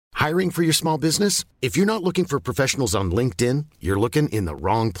Hiring for your small business? If you're not looking for professionals on LinkedIn, you're looking in the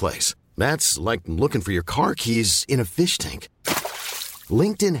wrong place. That's like looking for your car keys in a fish tank.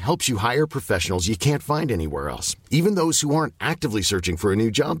 LinkedIn helps you hire professionals you can't find anywhere else, even those who aren't actively searching for a new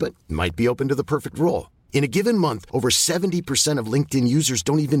job but might be open to the perfect role. In a given month, over 70% of LinkedIn users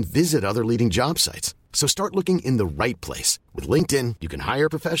don't even visit other leading job sites. So start looking in the right place. With LinkedIn, you can hire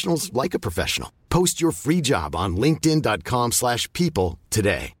professionals like a professional. Post your free job on linkedin.com/people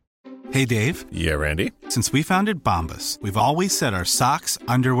today. Hey, Dave. Yeah, Randy. Since we founded Bombas, we've always said our socks,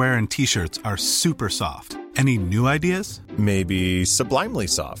 underwear, and T-shirts are super soft. Any new ideas? Maybe sublimely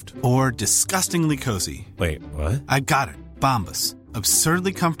soft. Or disgustingly cozy. Wait, what? I got it. Bombas.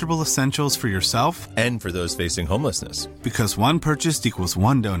 Absurdly comfortable essentials for yourself and for those facing homelessness. Because one purchased equals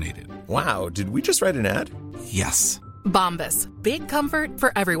one donated. Wow, did we just write an ad? Yes. Bombas. Big comfort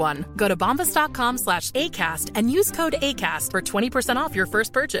for everyone. Go to bombas.com/ACAST and use code ACAST for 20% off your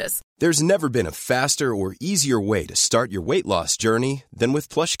first purchase. There's never been a faster or easier way to start your weight loss journey than with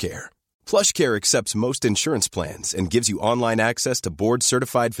PlushCare. PlushCare accepts most insurance plans and gives you online access to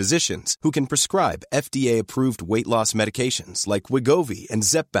board-certified physicians who can prescribe FDA-approved weight loss medications like Wegovy and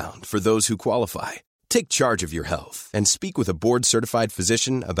Zepbound for those who qualify. Take charge of your health and speak with a board-certified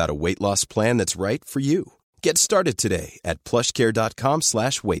physician about a weight loss plan that's right for you. Get started today at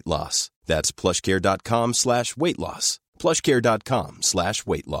plushcare.com/weightloss. That's plushcare.com/weightloss.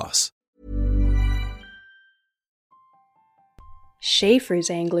 plushcare.com/weightloss. Schaefer's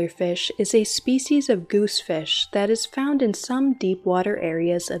anglerfish is a species of goosefish that is found in some deep water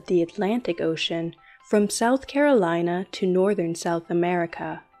areas of the Atlantic Ocean from South Carolina to northern South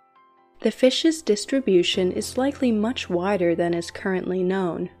America. The fish's distribution is likely much wider than is currently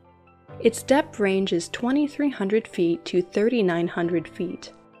known. Its depth range is 2,300 feet to 3,900 feet.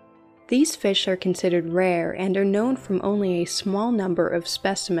 These fish are considered rare and are known from only a small number of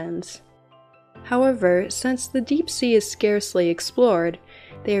specimens. However, since the deep sea is scarcely explored,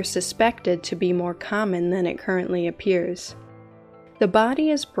 they are suspected to be more common than it currently appears. The body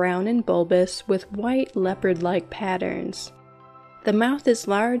is brown and bulbous with white leopard-like patterns. The mouth is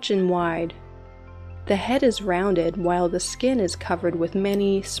large and wide. The head is rounded while the skin is covered with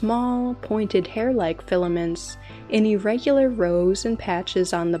many small, pointed hair-like filaments in irregular rows and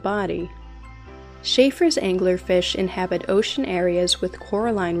patches on the body. Schaefer's anglerfish inhabit ocean areas with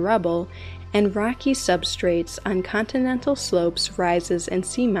coralline rubble and rocky substrates on continental slopes, rises, and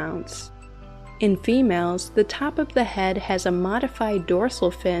seamounts. In females, the top of the head has a modified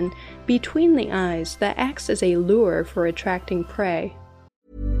dorsal fin between the eyes that acts as a lure for attracting prey.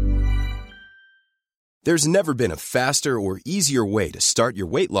 There's never been a faster or easier way to start your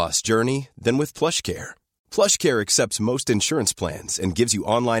weight loss journey than with PlushCare. PlushCare accepts most insurance plans and gives you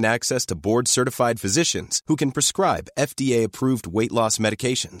online access to board-certified physicians who can prescribe FDA-approved weight loss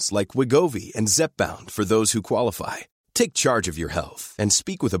medications like Wegovy and Zepbound for those who qualify. Take charge of your health and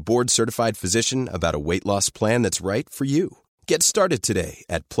speak with a board-certified physician about a weight loss plan that's right for you. Get started today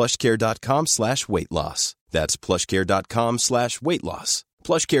at plushcare.com/weightloss. That's plushcare.com/weightloss.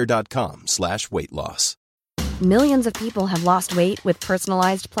 plushcare.com/weightloss. Millions of people have lost weight with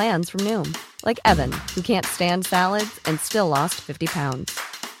personalized plans from Noom. Like Evan, who can't stand salads and still lost 50 pounds.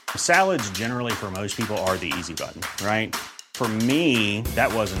 Salads generally for most people are the easy button, right? For me,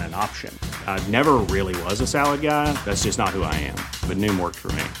 that wasn't an option. I never really was a salad guy. That's just not who I am. But Noom worked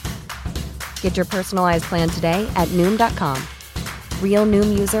for me. Get your personalized plan today at Noom.com. Real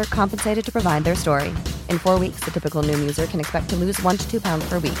Noom user compensated to provide their story. In 4 weeks, the typical Noom user can expect to lose 1 to 2 pounds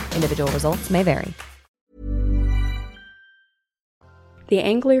per week. Individual results may vary. The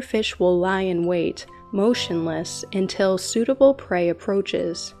anglerfish will lie in wait, motionless, until suitable prey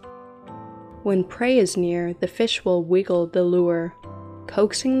approaches. When prey is near, the fish will wiggle the lure,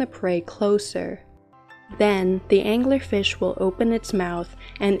 coaxing the prey closer. Then, the anglerfish will open its mouth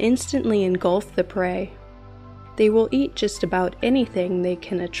and instantly engulf the prey. They will eat just about anything they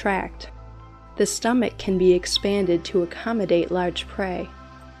can attract. The stomach can be expanded to accommodate large prey.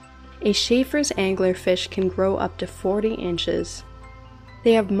 A Schaefer's anglerfish can grow up to 40 inches.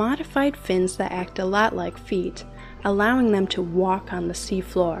 They have modified fins that act a lot like feet, allowing them to walk on the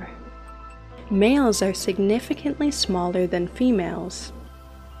seafloor. Males are significantly smaller than females.